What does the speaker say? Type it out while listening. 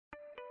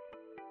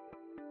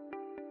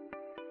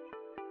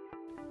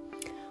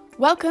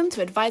Welcome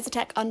to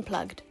AdviserTech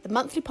Unplugged, the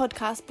monthly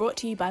podcast brought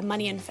to you by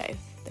Money Info,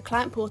 the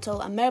client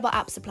portal and mobile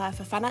app supplier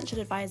for financial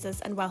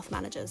advisors and wealth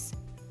managers.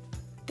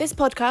 This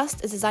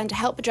podcast is designed to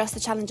help address the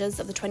challenges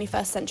of the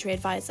 21st century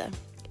advisor.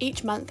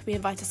 Each month, we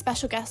invite a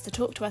special guest to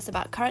talk to us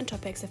about current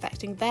topics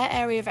affecting their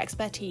area of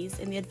expertise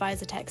in the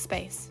AdviserTech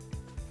space.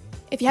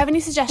 If you have any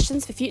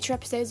suggestions for future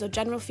episodes or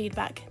general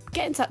feedback,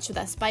 get in touch with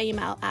us by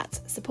email at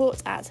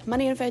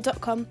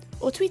support@moneyinfo.com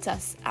or tweet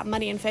us at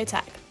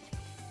moneyinfotech.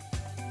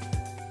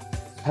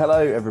 Hello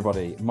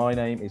everybody, my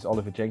name is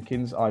Oliver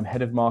Jenkins. I'm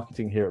Head of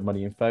Marketing here at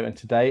Money Info, and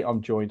today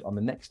I'm joined on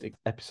the next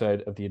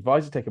episode of the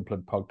AdviserTech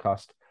Unplugged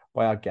podcast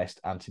by our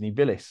guest Anthony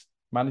Villis,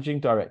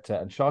 Managing Director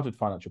and Chartered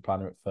Financial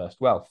Planner at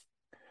First Wealth.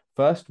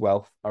 First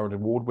Wealth are an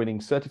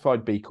award-winning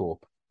certified B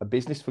Corp, a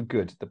business for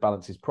good that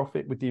balances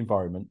profit with the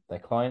environment, their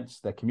clients,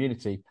 their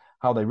community,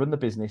 how they run the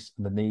business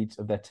and the needs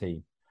of their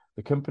team.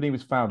 The company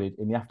was founded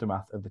in the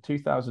aftermath of the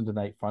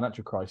 2008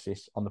 financial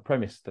crisis on the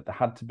premise that there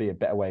had to be a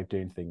better way of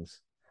doing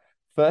things.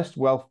 First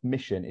Wealth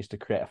mission is to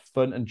create a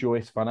fun and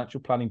joyous financial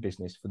planning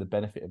business for the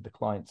benefit of the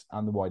clients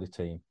and the wider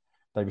team.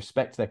 They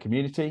respect their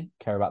community,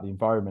 care about the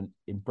environment,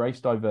 embrace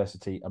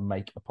diversity, and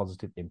make a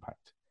positive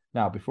impact.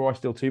 Now, before I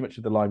steal too much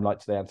of the limelight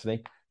today,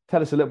 Anthony,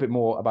 tell us a little bit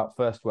more about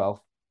First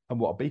Wealth and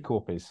what a B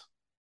Corp is.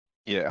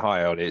 Yeah,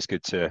 hi, Ollie. It's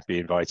good to be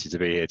invited to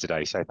be here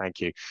today, so thank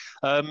you.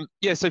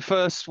 So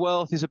First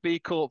Wealth is a B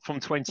Corp from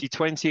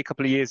 2020, a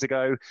couple of years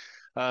ago.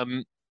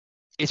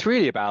 It's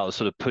really about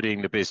sort of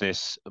putting the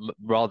business,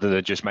 rather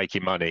than just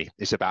making money,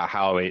 it's about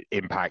how it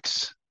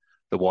impacts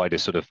the wider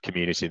sort of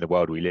community in the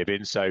world we live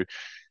in. So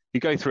you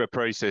go through a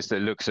process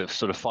that looks at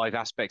sort of 5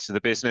 aspects of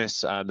the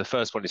business. The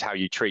first one is how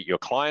you treat your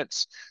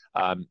clients.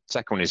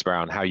 Second one is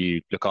around how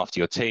you look after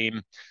your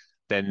team.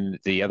 Then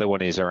the other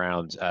one is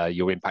around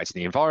your impact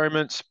in the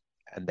environment,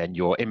 and then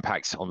your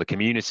impact on the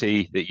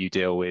community that you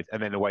deal with,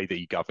 and then the way that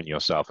you govern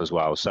yourself as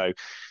well. So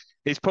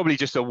it's probably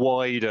just a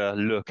wider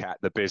look at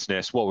the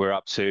business, what we're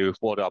up to,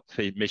 what our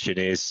mission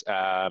is,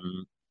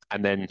 and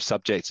then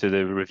subject to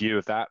the review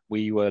of that,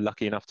 we were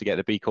lucky enough to get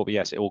the B Corp,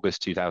 yes,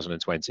 August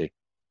 2020.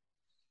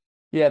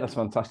 Yeah, that's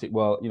fantastic.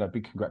 Well,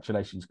 big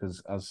congratulations,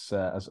 because as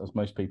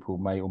most people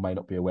may or may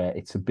not be aware,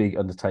 it's a big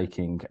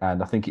undertaking,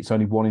 and I think it's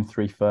only 1 in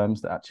 3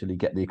 firms that actually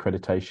get the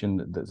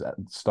accreditation that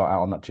start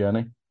out on that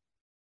journey.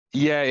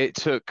 Yeah, it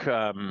took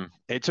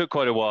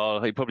quite a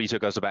while. It probably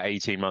took us about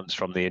 18 months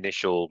from the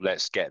initial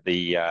let's get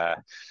the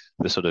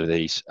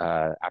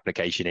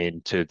application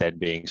in to then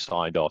being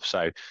signed off.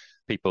 So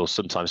people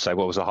sometimes say,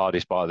 what was the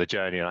hardest part of the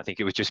journey? And I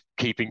think it was just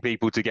keeping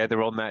people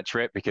together on that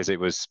trip, because it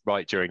was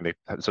right during the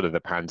sort of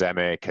the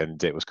pandemic,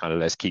 and it was kind of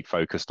let's keep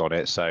focused on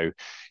it. So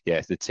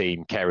yeah, the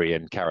team, Kerry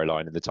and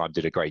Caroline at the time,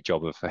 did a great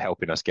job of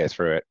helping us get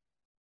through it.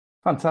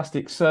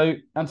 Fantastic. So,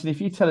 Anthony,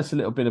 if you tell us a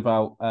little bit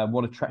about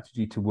what attracted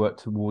you to work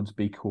towards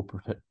B Corp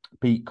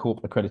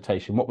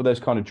accreditation, what were those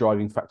kind of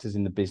driving factors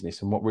in the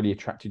business, and what really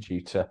attracted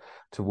you to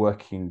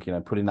working,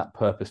 putting that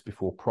purpose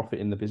before profit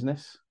in the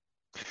business?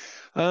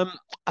 I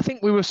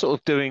think we were sort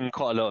of doing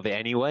quite a lot of it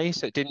anyway,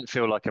 so it didn't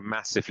feel like a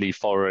massively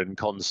foreign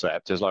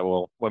concept. It was like,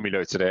 well, when we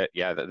looked at it,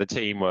 yeah, the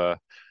team were,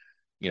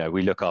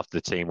 we look after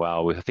the team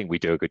well. I think we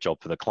do a good job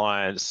for the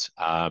clients.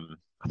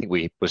 I think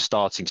we were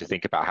starting to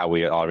think about how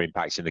we are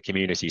impacting the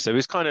community. So it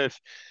was kind of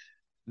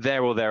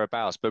there or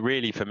thereabouts. But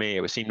really, for me,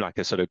 it seemed like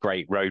a sort of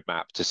great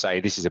roadmap to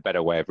say this is a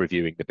better way of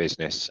reviewing the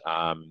business.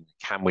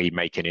 Can we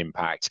make an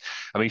impact?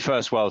 I mean,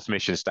 First Wealth's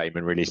mission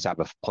statement really is to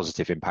have a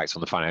positive impact on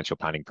the financial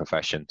planning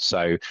profession.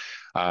 So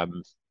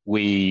when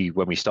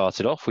we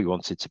started off, we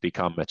wanted to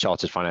become a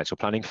chartered financial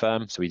planning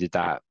firm. So we did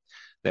that.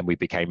 Then we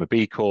became a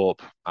B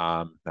Corp,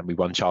 and we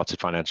won Chartered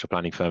Financial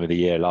Planning Firm of the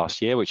Year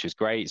last year, which was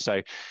great.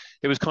 So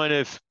it was kind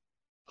of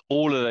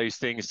all of those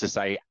things to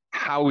say,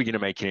 how are we going to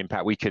make an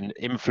impact? We can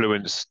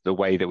influence the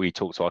way that we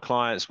talk to our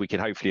clients. We can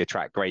hopefully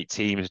attract great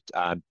teams,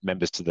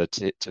 members to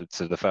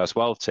the First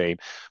Wealth team.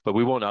 But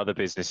we want other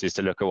businesses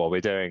to look at what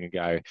we're doing and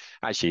go,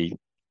 actually,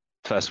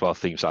 First Wealth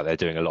seems like they're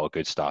doing a lot of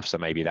good stuff. So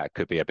maybe that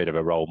could be a bit of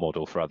a role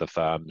model for other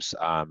firms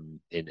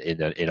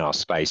in our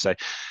space. So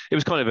it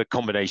was kind of a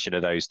combination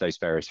of those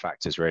various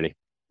factors, really.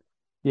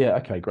 Yeah.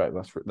 Okay. Great.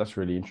 That's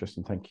really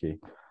interesting. Thank you.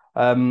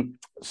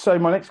 So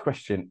my next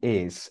question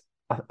is,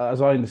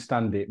 as I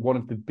understand it, one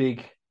of the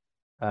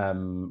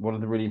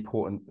really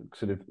important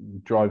sort of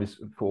drivers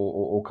for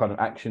or kind of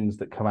actions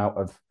that come out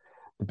of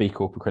the B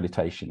Corp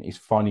accreditation is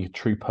finding a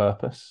true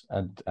purpose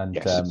and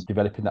Yes.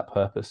 Developing that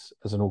purpose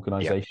as an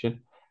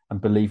organisation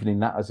and believing in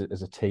that as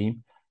a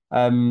team.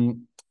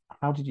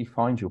 How did you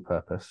find your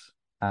purpose,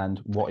 and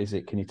what is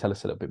it? Can you tell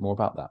us a little bit more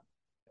about that?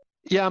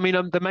 Yeah, I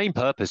mean, the main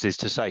purpose is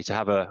to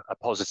have a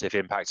positive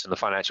impact on the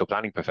financial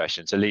planning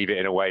profession, to leave it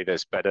in a way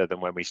that's better than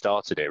when we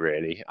started it,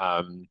 really.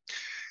 The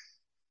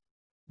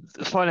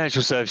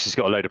financial services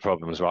got a load of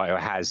problems, right? Or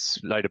has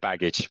a load of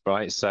baggage,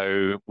 right?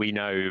 So we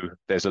know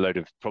there's a load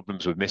of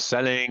problems with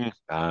mis-selling,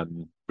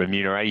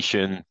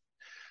 remuneration,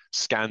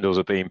 scandals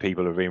of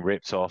people are being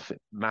ripped off,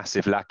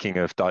 massive lacking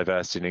of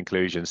diversity and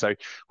inclusion. So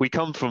we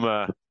come from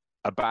a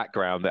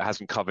background that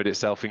hasn't covered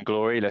itself in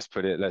glory. Let's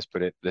put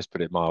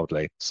it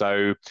mildly.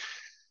 So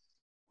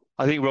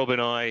I think Rob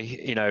and I,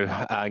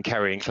 and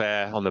Kerry and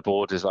Claire on the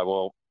board is like,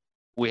 well,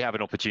 we have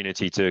an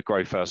opportunity to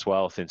grow First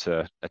Wealth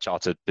into a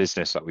chartered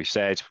business, like we've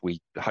said. We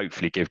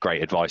hopefully give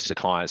great advice to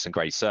clients and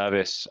great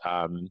service.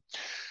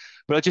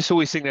 But I just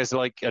always think there's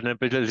like an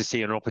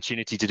ability and an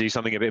opportunity to do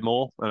something a bit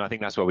more. And I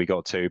think that's where we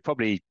got to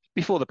probably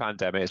before the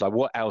pandemic. It's like,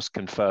 what else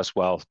can First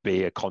Wealth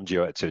be a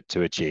conduit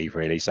to achieve,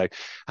 really? So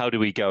how do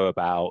we go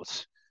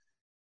about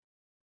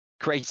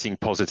creating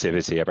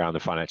positivity around the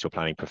financial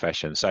planning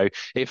profession? So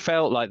it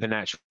felt like the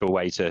natural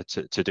way to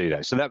do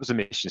that. So that was a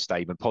mission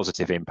statement,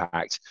 positive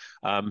impact.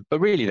 But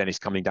really then it's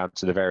coming down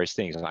to the various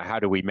things, like how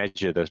do we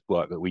measure the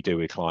work that we do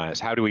with clients?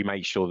 How do we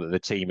make sure that the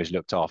team is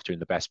looked after in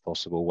the best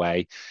possible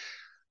way?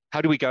 How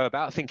do we go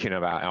about thinking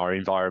about our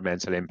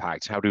environmental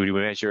impact? How do we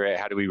measure it?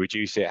 How do we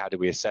reduce it? How do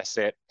we assess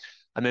it?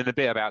 And then the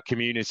bit about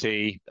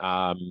community,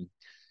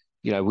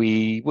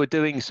 we were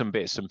doing some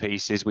bits and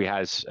pieces. We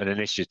had an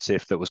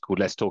initiative that was called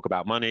Let's Talk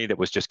About Money that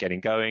was just getting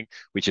going,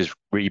 which is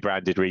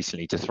rebranded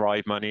recently to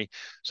Thrive Money.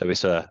 So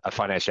it's a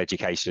financial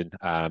education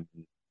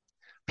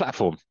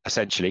platform,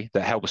 essentially,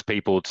 that helps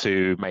people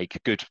to make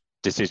good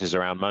decisions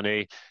around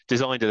money,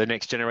 designed to the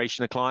next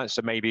generation of clients.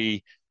 So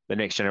maybe the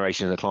next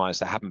generation of the clients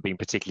that haven't been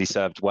particularly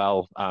served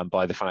well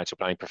by the financial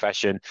planning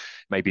profession,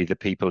 maybe the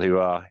people who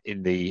are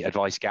in the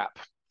advice gap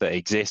that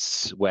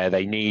exists where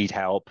they need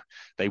help,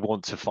 they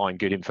want to find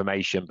good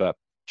information, but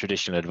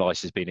traditional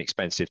advice has been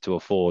expensive to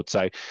afford.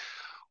 So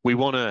we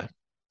want to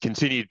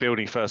continue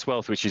building First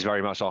Wealth, which is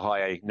very much our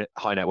high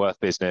net worth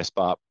business,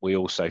 but we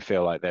also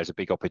feel like there's a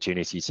big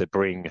opportunity to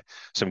bring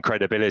some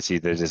credibility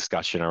to the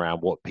discussion around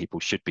what people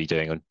should be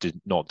doing and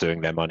not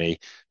doing their money,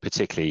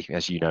 particularly,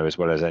 as you know as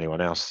well as anyone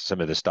else, some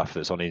of the stuff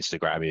that's on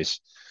Instagram is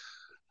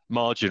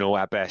marginal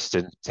at best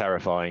and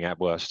terrifying at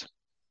worst.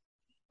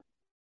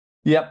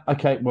 Yeah.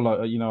 Okay. Well,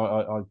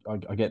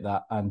 I get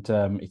that, and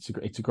it's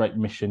a great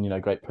mission,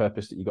 great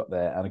purpose that you got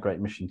there, and a great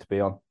mission to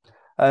be on.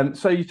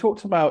 So you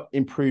talked about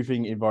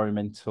improving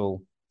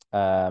environmental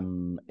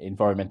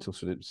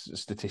sort of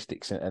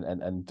statistics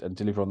and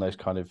deliver on those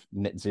kind of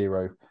net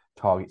zero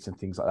targets and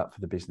things like that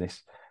for the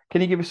business.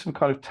 Can you give us some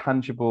kind of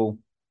tangible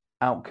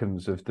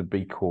outcomes of the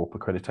B Corp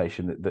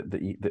accreditation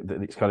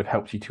that it's kind of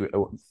helped you to,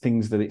 or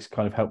things that it's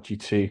kind of helped you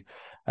to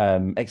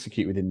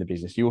execute within the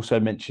business? You also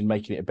mentioned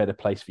making it a better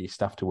place for your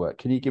staff to work.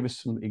 Can you give us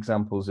some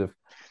examples of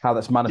how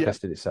that's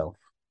manifested itself?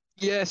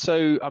 Yeah,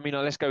 so I mean,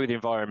 let's go with the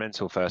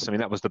environmental first. I mean,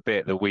 that was the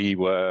bit that we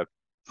were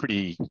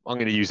pretty, I'm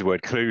going to use the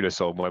word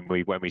clueless on when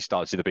we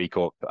started the B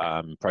Corp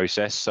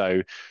process.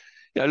 So,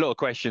 a lot of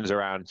questions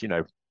around,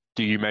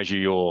 do you measure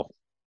your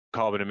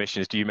carbon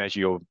emissions? Do you measure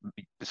your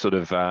sort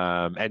of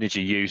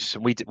energy use?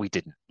 And we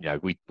didn't,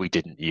 we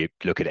didn't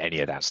look at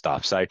any of that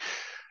stuff. So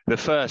the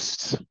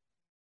first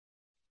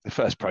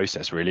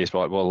process really is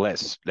like, well,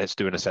 let's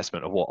do an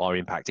assessment of what our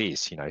impact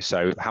is.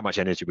 So how much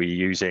energy we're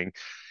using.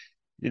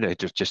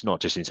 Just not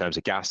just in terms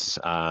of gas,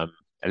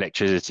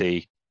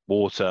 electricity,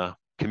 water,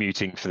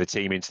 commuting for the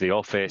team into the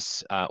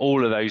office,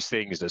 all of those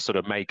things that sort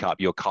of make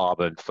up your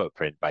carbon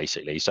footprint,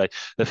 basically. So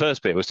the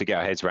first bit was to get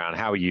our heads around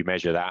how you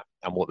measure that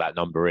and what that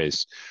number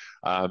is.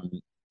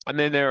 And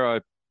then there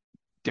are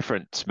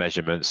different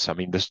measurements. I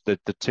mean, the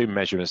two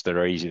measurements that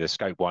are easy, the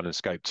scope 1 and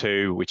scope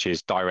 2, which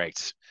is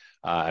direct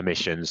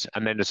emissions,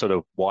 and then the sort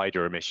of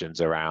wider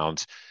emissions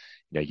around,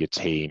 your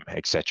team,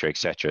 et cetera, et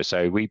cetera.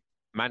 So we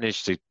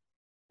managed to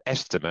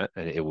estimate,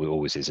 and it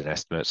always is an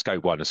estimate,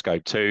 scope 1 and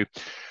scope 2.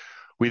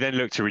 We then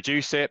look to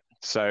reduce it.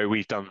 So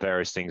we've done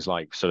various things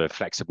like sort of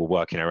flexible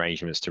working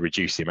arrangements to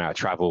reduce the amount of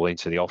travel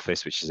into the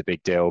office, which is a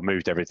big deal,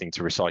 moved everything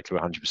to recycle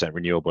 100%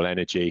 renewable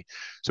energy.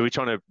 So we're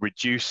trying to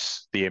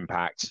reduce the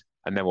impact.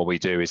 And then what we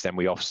do is then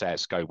we offset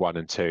scope 1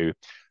 and 2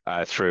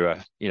 through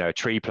a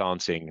tree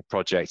planting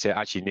project.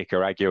 Actually,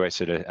 Nicaragua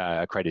is an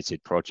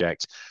accredited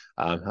project.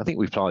 I think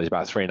we've planted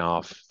about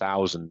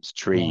 3,500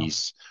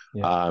 trees.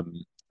 Wow. Yeah.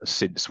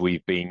 Since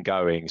we've been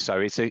going, so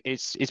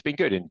it's been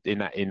good in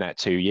that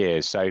 2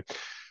 years. So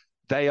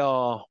they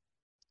are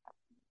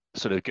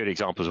sort of good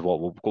examples of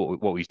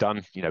what we've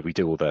done. We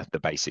do all the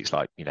basics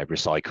like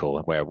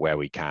recycle where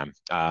we can.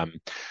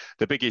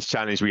 The biggest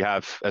challenge we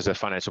have as a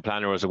financial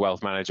planner or as a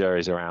wealth manager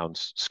is around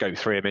scope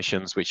 3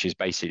 emissions, which is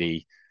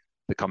basically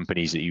the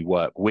companies that you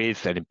work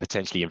with and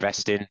potentially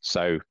invest in.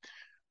 So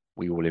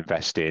we will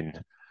invest in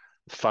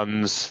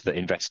funds that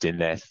invest in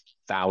their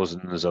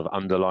thousands of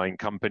underlying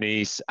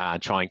companies,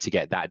 trying to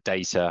get that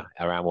data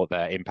around what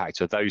the impact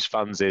of those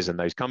funds is and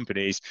those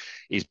companies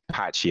is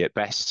patchy at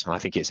best. And I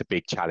think it's a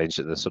big challenge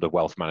that the sort of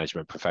wealth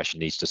management profession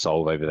needs to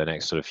solve over the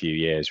next sort of few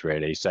years,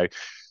 really. So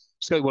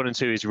scope 1 and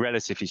 2 is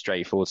relatively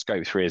straightforward.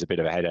 Scope 3 is a bit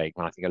of a headache,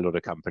 and I think a lot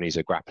of companies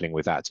are grappling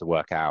with that to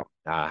work out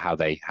how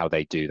they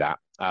do that.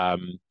 So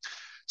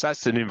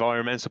that's an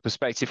environmental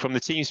perspective. From the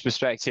team's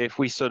perspective,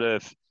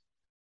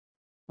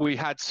 we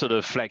had sort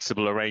of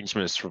flexible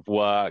arrangements for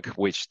work,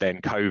 which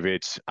then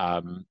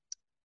COVID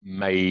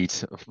made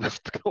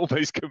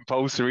almost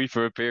compulsory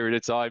for a period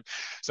of time.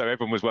 So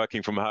everyone was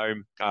working from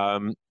home.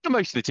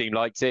 Most of the team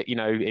liked it.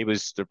 It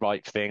was the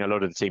right thing. A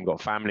lot of the team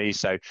got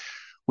families. So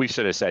we've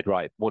sort of said,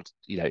 right,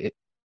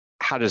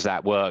 how does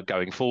that work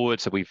going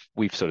forward? So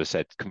we've sort of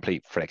said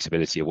complete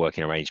flexibility of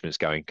working arrangements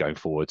going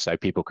forward. So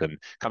people can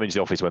come into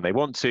the office when they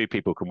want to.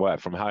 People can work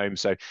from home.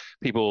 So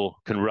people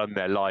can run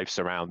their lives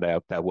around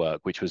their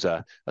work, which was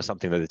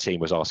something that the team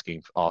was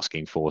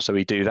asking for. So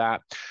we do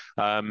that.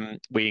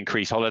 We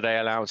increase holiday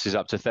allowances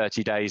up to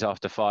 30 days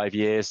after 5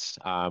 years.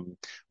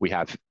 We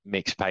have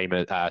mixed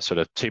payment, sort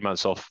of 2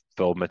 months off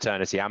for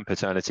maternity and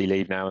paternity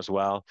leave now as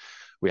well.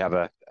 We have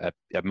a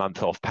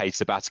month off paid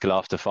sabbatical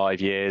after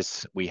 5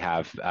 years. We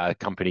have a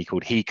company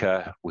called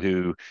Hika,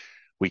 who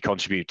we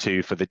contribute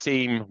to for the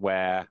team,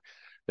 where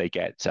they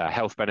get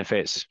health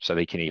benefits. So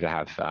they can either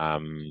have,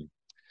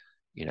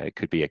 it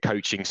could be a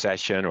coaching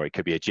session, or it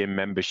could be a gym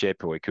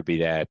membership, or it could be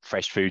their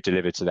fresh food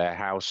delivered to their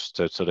house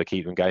to sort of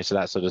keep them going. So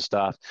that sort of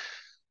stuff.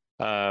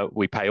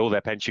 We pay all their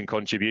pension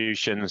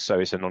contributions, so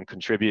it's a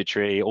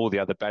non-contributory. All the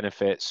other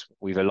benefits,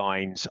 we've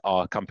aligned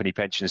our company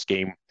pension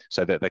scheme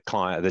so that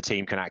the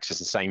team can access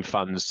the same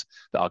funds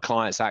that our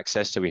clients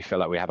access. So we feel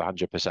like we have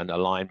 100%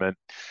 alignment.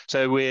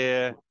 So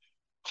we're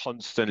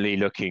constantly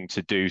looking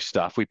to do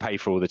stuff. We pay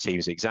for all the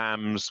team's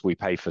exams. We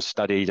pay for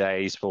study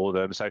days for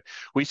them. So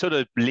we sort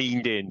of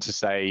leaned in to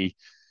say,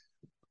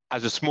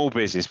 as a small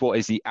business, what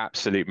is the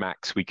absolute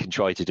max we can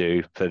try to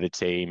do for the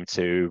team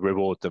to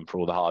reward them for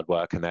all the hard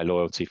work and their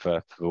loyalty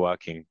for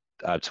working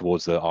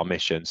towards our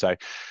mission? So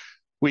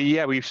we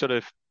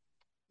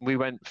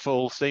went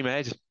full steam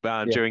ahead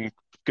during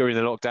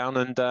the lockdown,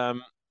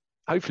 and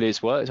hopefully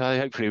it's worked.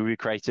 Hopefully we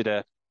created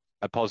a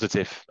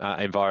positive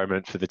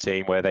environment for the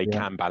team where they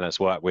can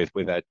balance work with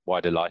their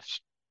wider lives.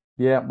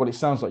 Yeah, well, it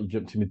sounds like you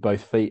jumped in with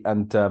both feet,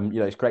 and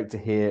it's great to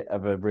hear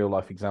of a real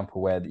life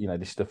example where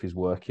this stuff is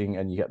working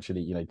and you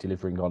actually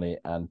delivering on it,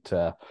 and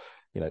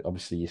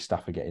obviously your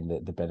staff are getting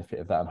the benefit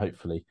of that, and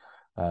hopefully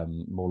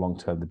more long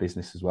term the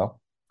business as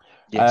well.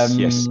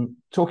 Yes.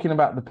 Talking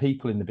about the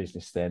people in the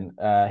business, then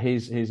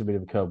here's a bit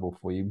of a curveball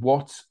for you.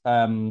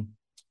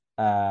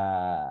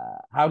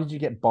 How did you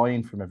get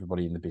buy-in from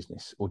everybody in the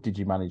business, or did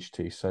you manage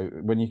to? So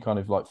when you kind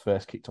of like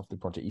first kicked off the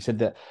project, you said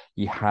that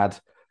you had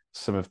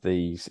some of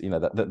these,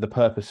 that the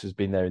purpose has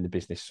been there in the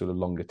business sort of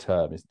longer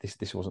term.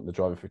 This wasn't the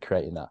driver for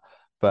creating that,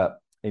 but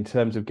in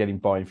terms of getting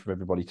buy-in from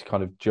everybody to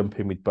kind of jump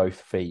in with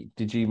both feet,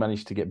 did you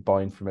manage to get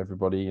buy-in from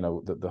everybody?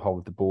 The whole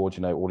of the board,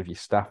 all of your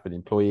staff and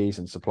employees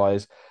and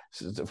suppliers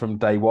from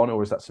day one,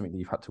 or is that something that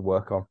you've had to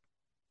work on?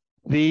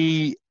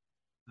 The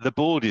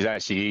board is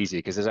actually easy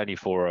because there's only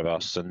 4 of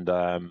us, and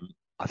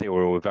I think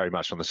we're all very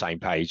much on the same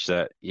page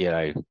that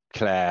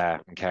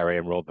Claire and Kerry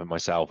and Rob and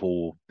myself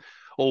all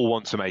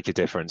want to make a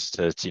difference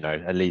to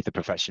and leave the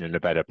profession in a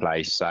better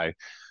place. So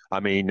I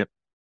mean,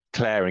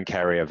 Claire and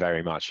Kerry are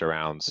very much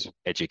around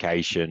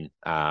education,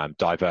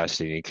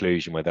 diversity and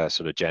inclusion with a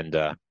sort of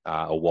gender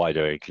or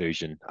wider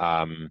inclusion.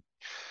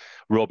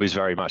 Rob is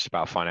very much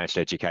about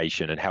financial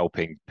education and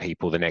helping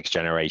people, the next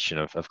generation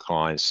of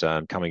clients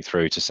coming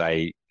through, to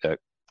say that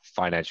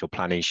financial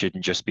planning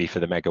shouldn't just be for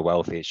the mega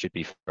wealthy, it should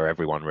be for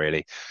everyone,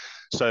 really.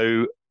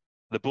 So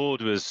the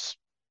board was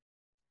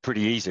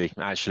pretty easy,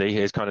 actually.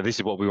 It's kind of, this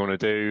is what we want to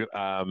do,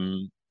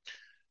 and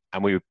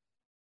we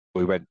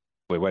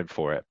went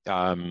for it.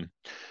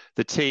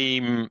 The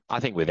team,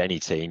 I think with any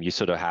team, you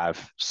sort of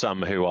have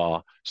some who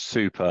are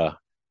super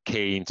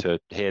keen to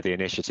hear the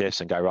initiatives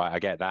and go, right, I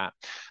get that.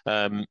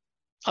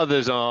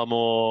 Others are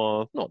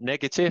more, not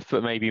negative,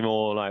 but maybe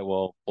more like,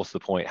 well, what's the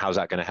point? How's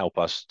that going to help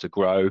us to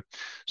grow?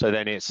 So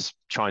then it's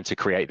trying to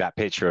create that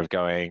picture of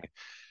going,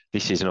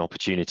 this is an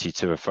opportunity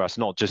for us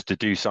not just to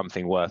do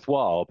something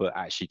worthwhile, but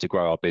actually to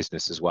grow our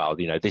business as well.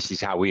 This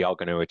is how we are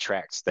going to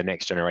attract the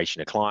next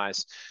generation of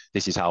clients.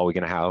 This is how we're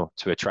going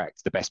to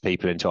attract the best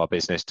people into our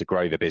business to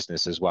grow the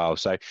business as well.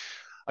 So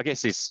I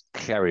guess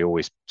Kerry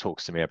always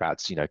talks to me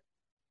about,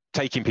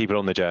 taking people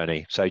on the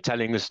journey. So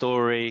telling the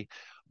story,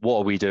 what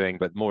are we doing,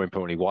 but more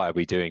importantly, why are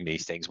we doing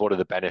these things? What are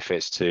the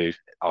benefits to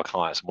our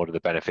clients and what are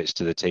the benefits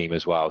to the team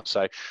as well?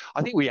 So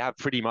I think we have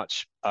pretty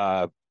much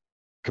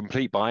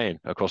complete buy-in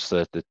across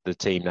the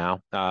team now.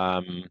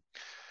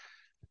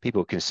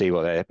 People can see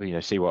what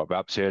we're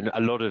up to, and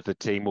a lot of the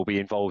team will be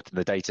involved in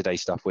the day-to-day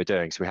stuff we're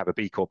doing. So we have a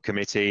B Corp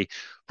committee,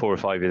 4 or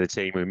 5 of the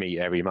team who meet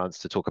every month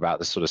to talk about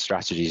the sort of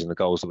strategies and the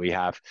goals that we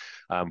have.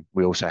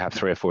 We also have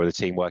 3 or 4 of the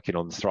team working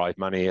on the Thrive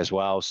Money as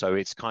well. So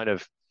it's kind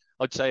of,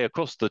 I'd say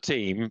across the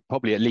team,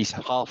 probably at least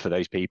half of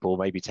those people,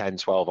 maybe 10,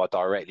 12, are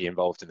directly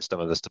involved in some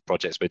of the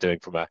projects we're doing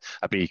from a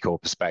B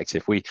Corp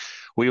perspective. We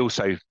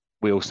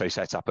also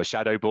set up a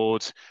shadow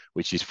board,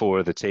 which is 4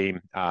 of the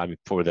team,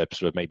 4 of the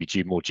sort of maybe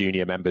more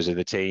junior members of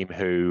the team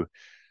who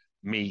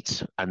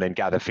meet and then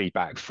gather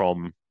feedback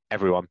from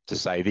everyone to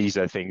say, these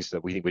are things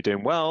that we think we're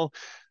doing well.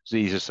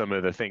 These are some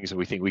of the things that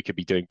we think we could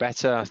be doing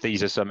better.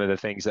 These are some of the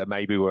things that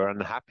maybe we're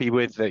unhappy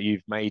with that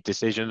you've made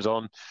decisions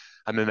on.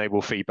 And then they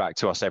will feedback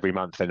to us every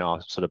month in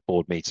our sort of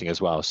board meeting as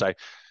well. So I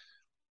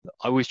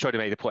always try to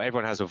make the point,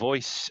 everyone has a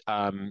voice.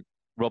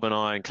 Rob and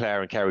I and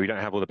Claire and Kerry, we don't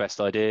have all the best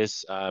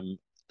ideas.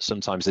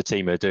 Sometimes the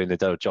team are doing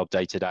the job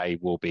day to day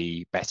will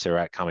be better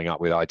at coming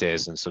up with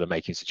ideas and sort of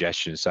making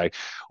suggestions. So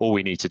all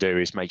we need to do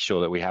is make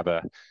sure that we have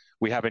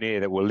we have an ear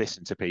that will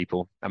listen to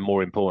people, and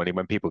more importantly,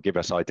 when people give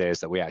us ideas,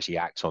 that we actually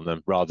act on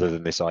them, rather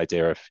than this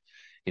idea of,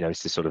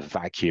 it's this sort of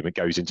vacuum. It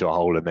goes into a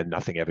hole and then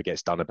nothing ever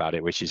gets done about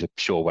it, which is a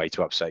sure way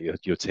to upset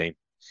your team.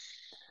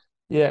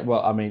 Yeah,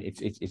 well, I mean,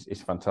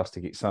 it's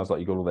fantastic. It sounds like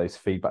you've got all those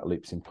feedback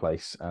loops in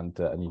place, and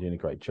you're doing a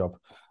great job.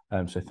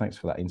 So thanks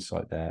for that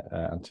insight there,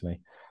 Anthony.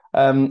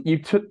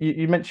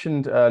 You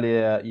mentioned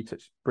earlier, you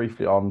touched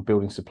briefly on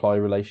building supply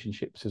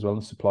relationships as well,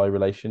 and supply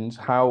relations.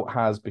 How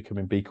has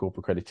becoming B Corp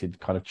accredited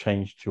kind of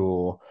changed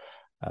your,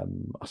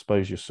 I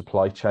suppose, your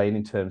supply chain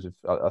in terms of?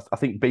 I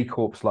think B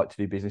Corps like to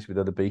do business with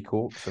other B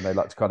Corps, and they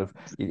like to kind of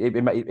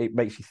it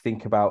makes you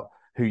think about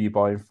who you're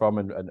buying from,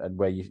 and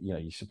where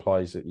your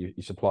suppliers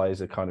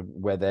are kind of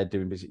where they're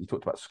doing business. You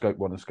talked about scope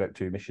 1 and scope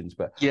 2 emissions,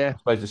 but yeah, I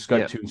suppose the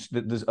scope 2,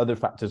 there's other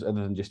factors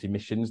other than just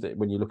emissions that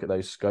when you look at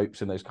those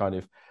scopes and those kind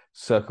of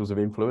circles of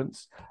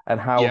influence. And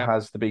how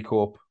has the B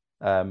Corp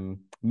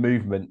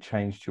movement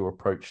changed your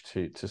approach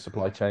to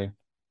supply chain?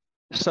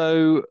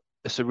 So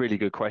it's a really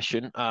good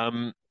question.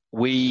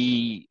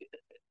 We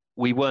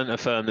weren't a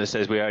firm that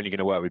says we're only going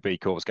to work with B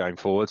Corps going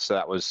forward. So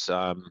that was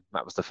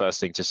the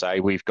first thing to say.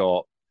 We've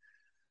got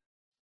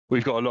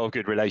a lot of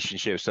good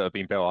relationships that have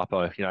been built up,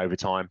 over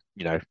time.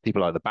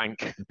 People like the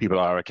bank, people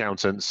like our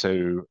accountants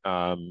who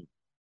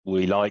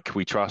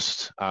we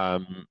trust.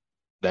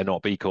 They're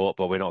not B Corp,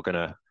 but we're not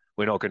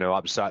gonna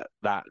upset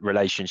that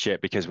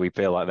relationship because we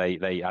feel like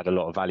they add a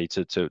lot of value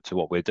to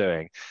what we're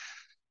doing.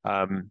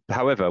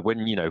 However,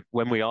 when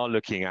we are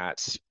looking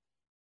at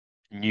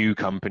new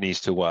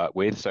companies to work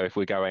with, so if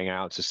we're going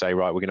out to say,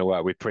 right, we're going to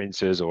work with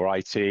printers or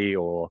IT,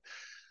 or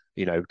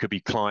it could be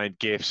client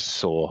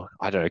gifts, or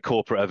I don't know,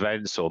 corporate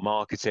events or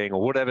marketing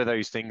or whatever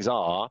those things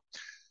are,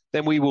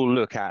 then we will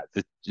look at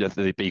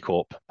the B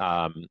Corp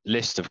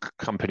list of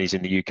companies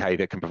in the UK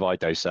that can provide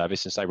those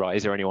services and say, right,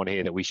 is there anyone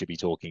here that we should be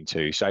talking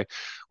to? So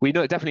we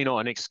know definitely not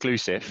an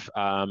exclusive,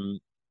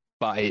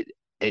 but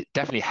it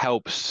definitely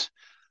helps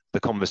the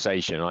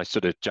conversation. I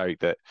sort of joke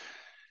that,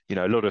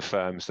 a lot of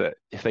firms, that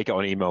if they get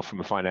an email from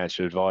a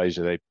financial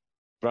advisor, they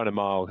run a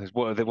mile.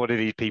 What are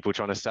these people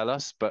trying to sell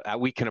us? But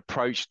we can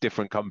approach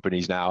different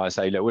companies now. I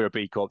say, look, we're a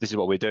B Corp. This is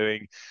what we're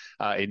doing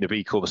in the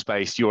B Corp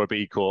space. You're a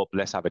B Corp.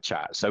 Let's have a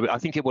chat. So I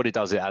think what it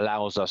does, it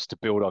allows us to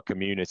build our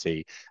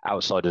community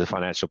outside of the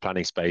financial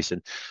planning space,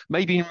 and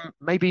maybe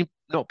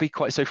not be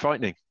quite so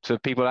frightening. So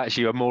people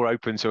actually are more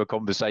open to a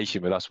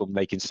conversation with us when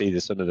they can see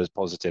some of the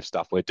positive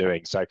stuff we're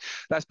doing. So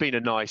that's been a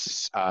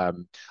nice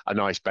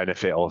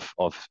benefit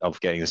of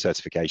getting the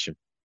certification.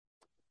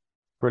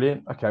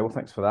 Brilliant. Okay, well,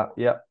 thanks for that.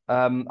 Yeah.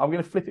 I'm going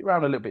to flip it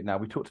around a little bit now.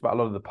 We talked about a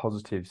lot of the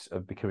positives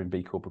of becoming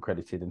B Corp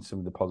accredited and some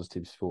of the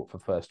positives for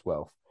First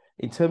Wealth.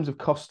 In terms of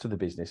costs to the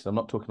business, and I'm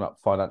not talking about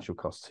financial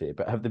costs here,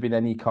 but have there been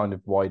any kind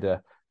of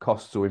wider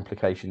costs or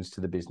implications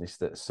to the business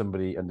that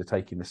somebody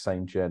undertaking the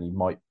same journey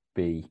might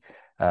be,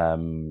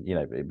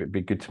 it'd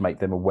be good to make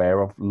them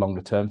aware of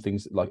longer term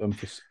things like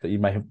that you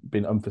may have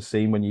been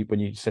unforeseen when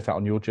you set out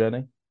on your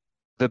journey?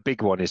 The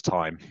big one is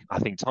time. I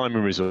think time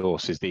and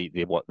resource is the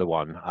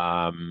one.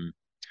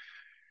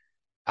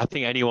 I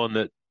think anyone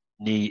that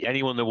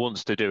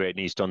wants to do it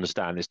needs to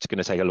understand it's going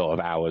to take a lot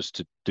of hours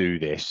to do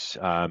this.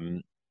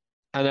 And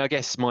I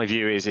guess my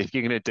view is, if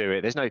you're going to do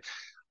it,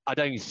 I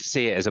don't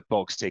see it as a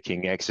box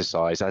ticking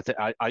exercise.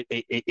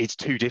 It's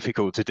too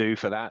difficult to do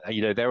for that.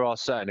 There are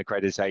certain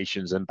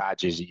accreditations and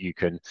badges that you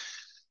can,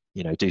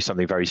 do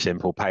something very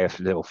simple, pay a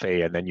little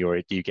fee, and then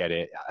you get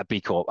it. A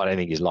B Corp, I don't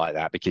think is like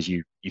that, because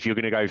if you're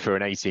going to go for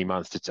an 18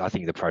 months, I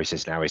think the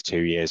process now is 2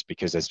 years,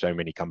 because there's so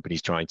many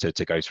companies trying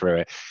to go through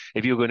it.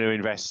 If you're going to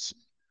invest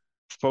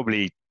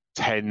probably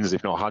tens,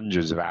 if not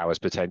hundreds of hours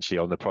potentially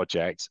on the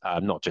project,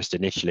 not just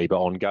initially, but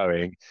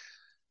ongoing,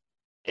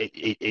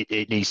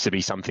 it needs to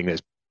be something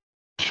that's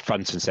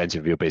front and center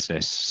of your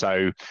business.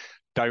 So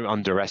don't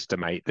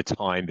underestimate the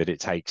time that it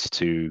takes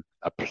to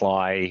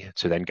apply,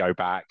 to then go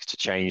back, to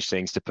change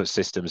things, to put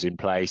systems in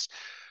place,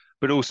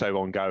 but also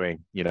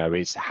ongoing.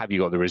 It's, have you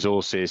got the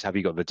resources? Have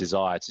you got the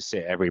desire to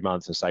sit every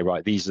month and say,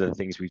 right, these are the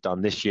things we've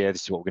done this year.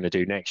 This is what we're going to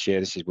do next year.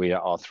 This is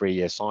our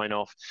 3-year sign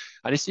off.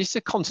 And it's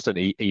a constant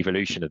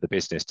evolution of the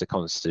business to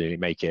constantly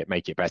make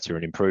it better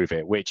and improve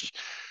it, which,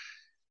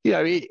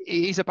 it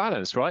is a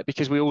balance, right?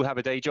 Because we all have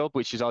a day job,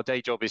 which is, our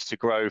day job is to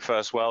grow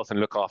First Wealth and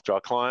look after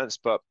our clients.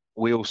 But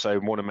we also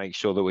want to make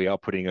sure that we are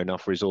putting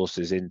enough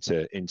resources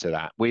into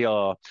that. We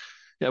are,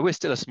 we're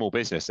still a small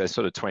business. There's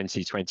sort of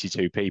 20,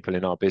 22 people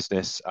in our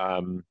business.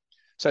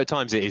 So at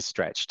times it is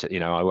stretched.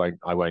 I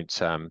won't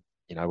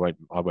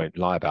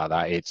lie about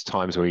that. It's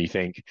times where you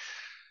think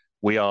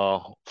we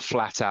are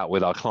flat out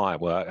with our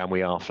client work, and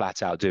we are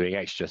flat out doing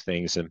extra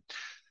things. And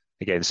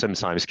again,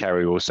 sometimes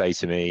Kerry will say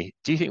to me,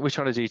 do you think we're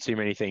trying to do too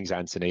many things,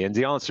 Anthony? And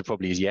the answer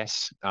probably is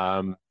yes.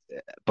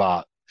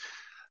 But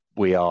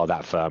we are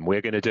that firm.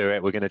 We're going to do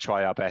it. We're going to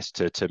try our best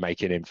to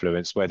make an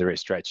influence, whether it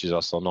stretches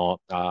us or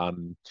not.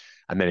 And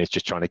then it's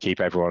just trying to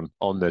keep everyone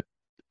on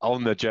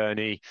the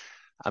journey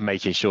and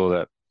making sure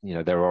that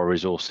there are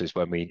resources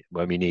when we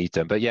need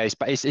them. But yeah,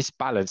 it's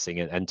balancing,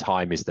 and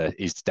time is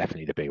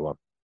definitely the big one.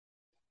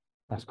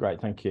 That's great.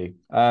 Thank you.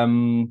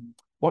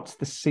 What's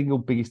the single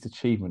biggest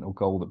achievement or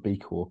goal that B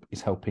Corp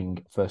is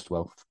helping First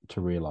Wealth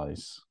to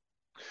realise?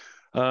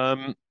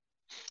 I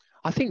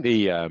think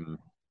the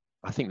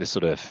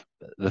sort of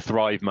the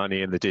Thrive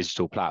Money and the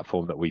digital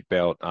platform that we've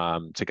built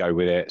to go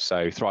with it.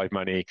 So Thrive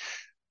Money,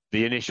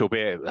 the initial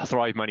bit,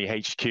 Thrive Money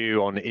HQ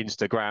on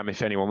Instagram,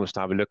 if anyone wants to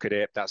have a look at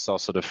it, that's our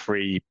sort of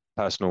free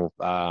personal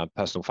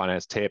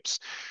finance tips.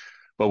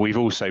 But we've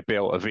also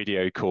built a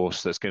video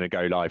course that's going to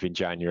go live in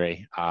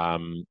January,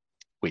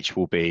 which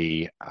will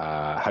be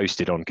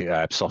hosted on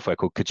software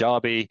called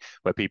Kajabi,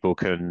 where people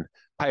can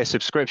pay a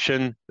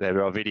subscription.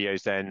 There are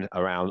videos then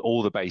around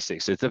all the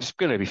basics. So there's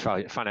going to be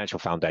financial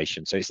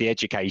foundation. So it's the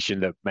education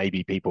that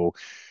maybe people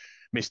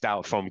missed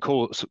out from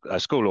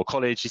school or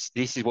college.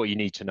 This is what you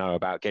need to know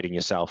about getting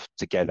yourself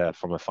together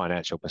from a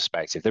financial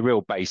perspective, the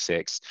real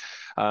basics.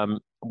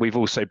 We've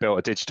also built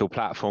a digital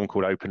platform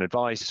called Open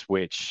Advice,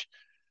 which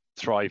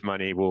Thrive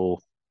Money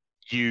will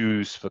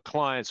use for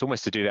clients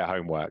almost to do their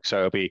homework. So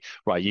it'll be,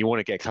 right, you want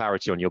to get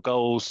clarity on your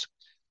goals.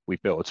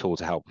 We've built a tool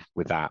to help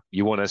with that.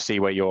 You want to see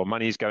where your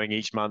money is going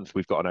each month.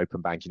 We've got an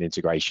open banking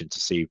integration to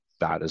see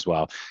that as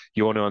well.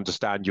 You want to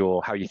understand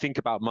how you think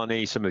about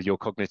money, some of your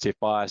cognitive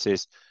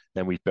biases.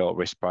 Then we've built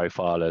risk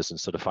profilers and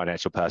sort of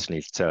financial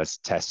personality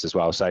tests as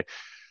well. So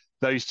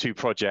those two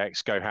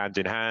projects go hand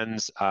in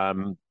hand.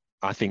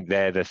 I think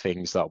they're the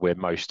things that we're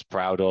most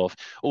proud of,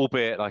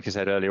 albeit, like I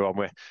said earlier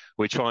on,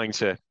 we're trying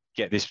to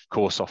get this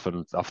course off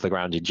the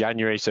ground in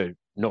January. So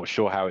not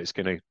sure how it's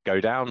going to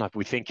go down.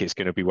 We think it's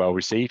going to be well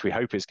received. We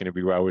hope it's going to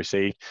be well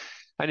received.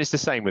 And it's the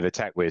same with the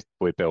tech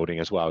we're building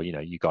as well. You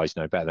know, you guys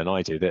know better than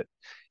I do that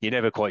you're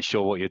never quite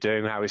sure what you're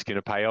doing, how it's going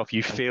to pay off.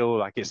 You feel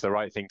like it's the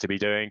right thing to be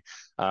doing,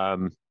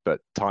 but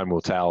time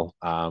will tell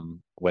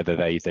whether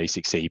they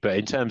succeed. But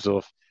in terms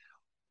of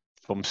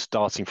from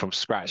starting from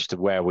scratch to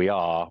where we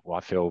are, well,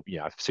 I feel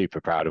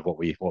super proud of what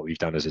we've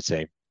done as a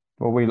team.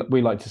 Well,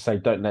 we like to say,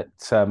 don't let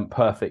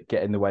perfect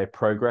get in the way of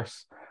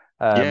progress.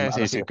 Yeah,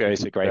 it's a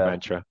great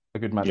mantra. A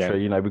good mantra. Yeah.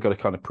 You know, we've got to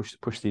kind of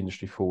push the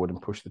industry forward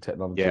and push the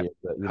technology. Yeah,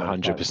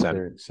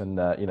 100%.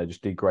 And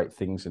just do great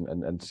things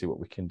and see what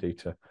we can do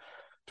to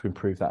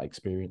improve that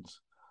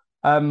experience.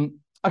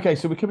 Okay,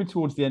 so we're coming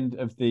towards the end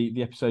of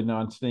the episode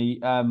now, Anthony.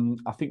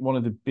 I think one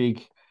of the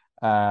big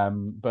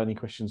burning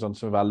questions on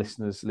some of our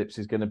listeners' lips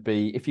is going to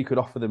be if you could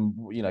offer them,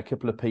 a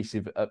couple of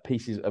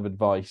pieces of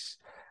advice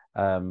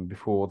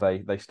before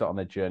they start on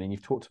their journey. And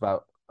you've talked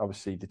about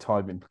obviously the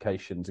time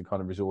implications and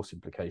kind of resource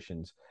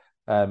implications.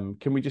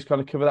 Can we just kind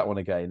of cover that one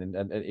again?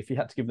 And if you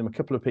had to give them a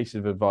couple of pieces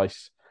of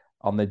advice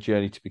on their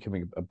journey to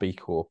becoming a B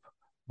Corp,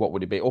 what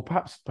would it be? Or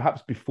perhaps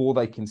before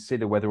they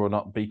consider whether or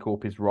not B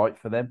Corp is right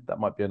for them, that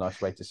might be a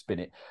nice way to spin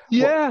it.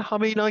 Yeah,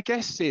 I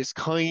guess it's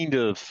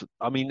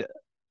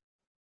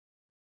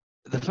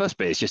the first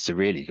bit is just to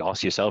really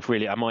ask yourself,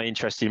 am I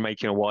interested in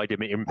making a wider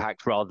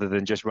impact rather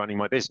than just running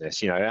my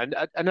business? And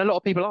a lot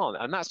of people aren't,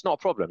 and that's not a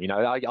problem.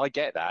 I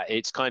get that.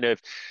 It's kind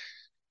of,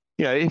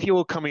 if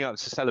you're coming up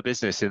to sell a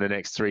business in the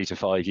next 3 to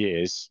 5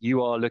 years,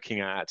 you are looking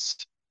at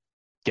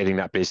getting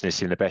that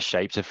business in the best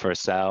shape for a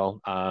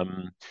sell.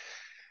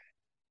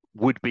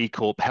 Would B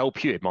Corp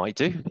help you? It might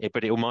do,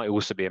 but it might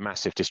also be a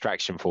massive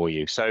distraction for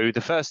you. So the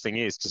first thing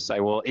is to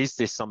say, well, is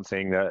this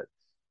something that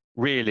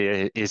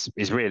really is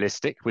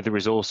realistic with the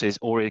resources,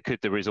 or could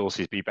the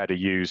resources be better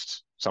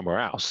used somewhere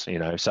else?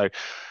 So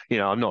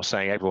I'm not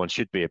saying everyone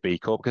should be a B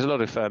Corp, because a lot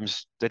of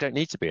firms, they don't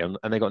need to be, and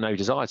they've got no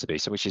desire to be,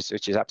 so which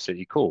is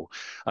absolutely cool.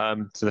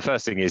 So the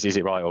first thing is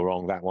it right or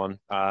wrong, that one?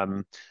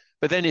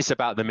 But then it's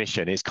about the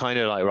mission. It's kind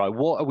of like, right,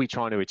 what are we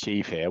trying to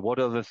achieve here? What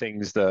are the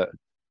things that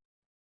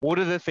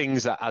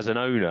as an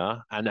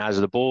owner and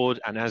as the board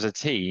and as a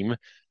team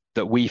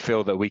that we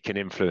feel that we can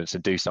influence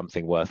and do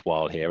something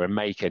worthwhile here and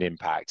make an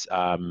impact?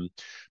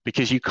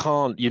 Because you're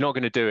not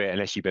going to do it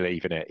unless you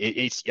believe in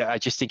it. I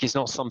just think it's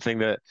not something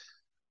that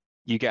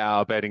you get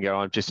out of bed and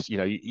go,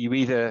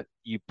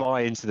 you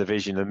buy into the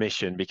vision, the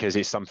mission, because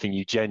it's something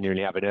you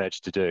genuinely have an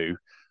urge to do,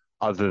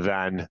 other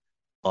than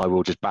I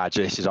will just badge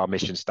this is our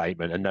mission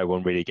statement and no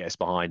one really gets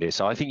behind it.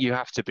 So I think you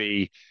have to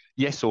be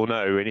yes or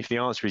no. And if the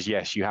answer is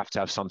yes, you have to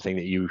have something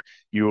that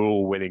you're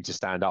all willing to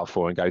stand up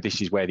for and go, this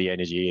is where the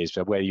energy is,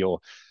 where you're,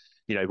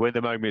 when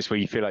the moments where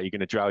you feel like you're going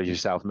to drive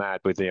yourself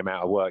mad with the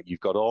amount of work you've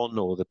got on,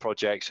 or the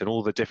projects and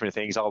all the different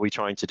things, are we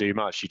trying to do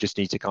much? You just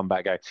need to come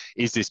back and go,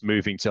 is this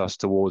moving us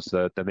towards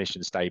the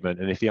mission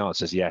statement? And if the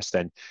answer is yes,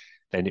 then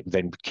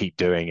keep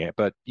doing it.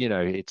 But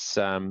it's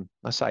I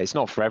say it's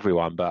not for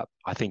everyone, but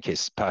I think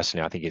it's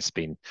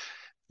been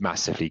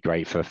massively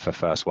great for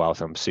First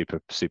Wealth. I'm super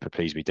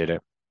pleased we did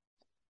it.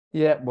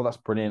 Yeah, well, that's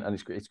brilliant, and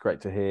it's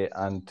great to hear.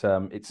 And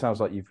it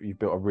sounds like you've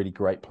built a really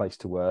great place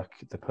to work.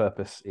 The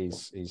purpose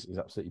is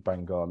absolutely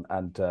bang on,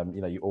 and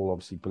you all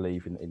obviously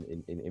believe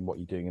in what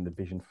you're doing and the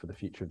vision for the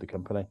future of the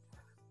company.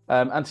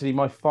 Anthony,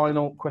 my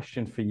final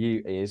question for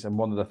you is, and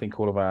one that I think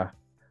all of our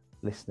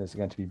listeners are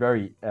going to be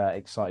very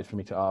excited for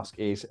me to ask,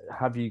 is: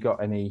 have you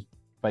got any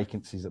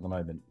vacancies at the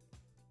moment?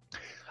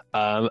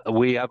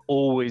 We have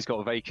always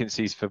got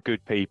vacancies for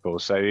good people.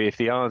 So if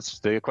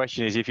the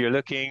question is, if you're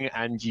looking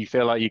and you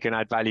feel like you can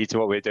add value to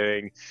what we're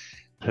doing,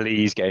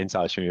 please get in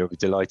touch with me. I'll be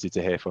delighted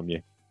to hear from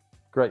you.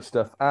 Great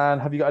stuff. And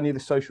have you got any of the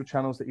social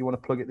channels that you want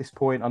to plug at this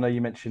point? I know you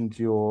mentioned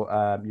your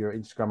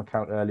Instagram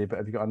account earlier, but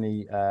have you got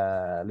any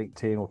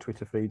LinkedIn or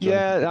Twitter feeds?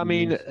 Yeah, I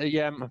mean,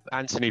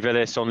 Anthony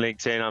Villis on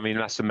LinkedIn. I mean,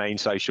 that's the main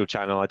social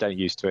channel. I don't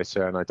use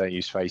Twitter and I don't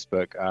use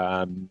Facebook.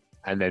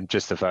 And then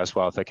just the First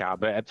Wealth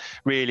account. But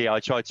really, I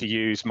try to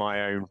use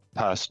my own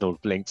personal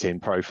LinkedIn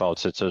profile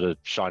to sort of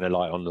shine a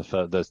light on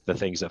the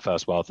things that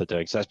First Wealth are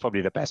doing. So that's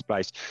probably the best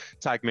place.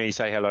 Tag me,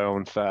 say hello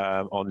on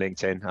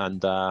LinkedIn,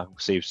 and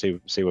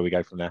see where we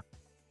go from there.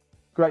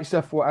 Great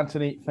stuff. Well,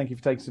 Anthony, thank you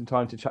for taking some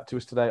time to chat to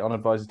us today on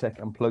AdviserTech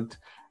Unplugged.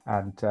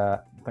 And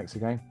thanks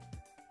again.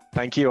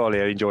 Thank you,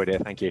 Ollie. I enjoyed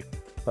it. Thank you.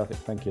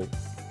 Perfect. Thank you.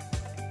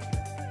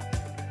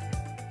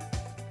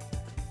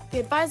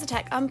 The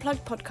AdviserTech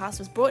Unplugged podcast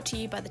was brought to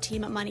you by the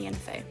team at Money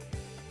Info.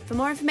 For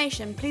more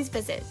information, please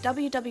visit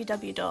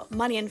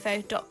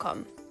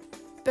www.moneyinfo.com.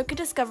 Book a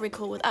discovery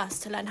call with us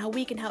to learn how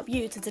we can help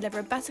you to deliver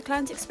a better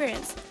client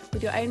experience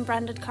with your own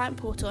branded client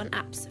portal and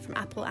apps from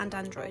Apple and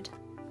Android.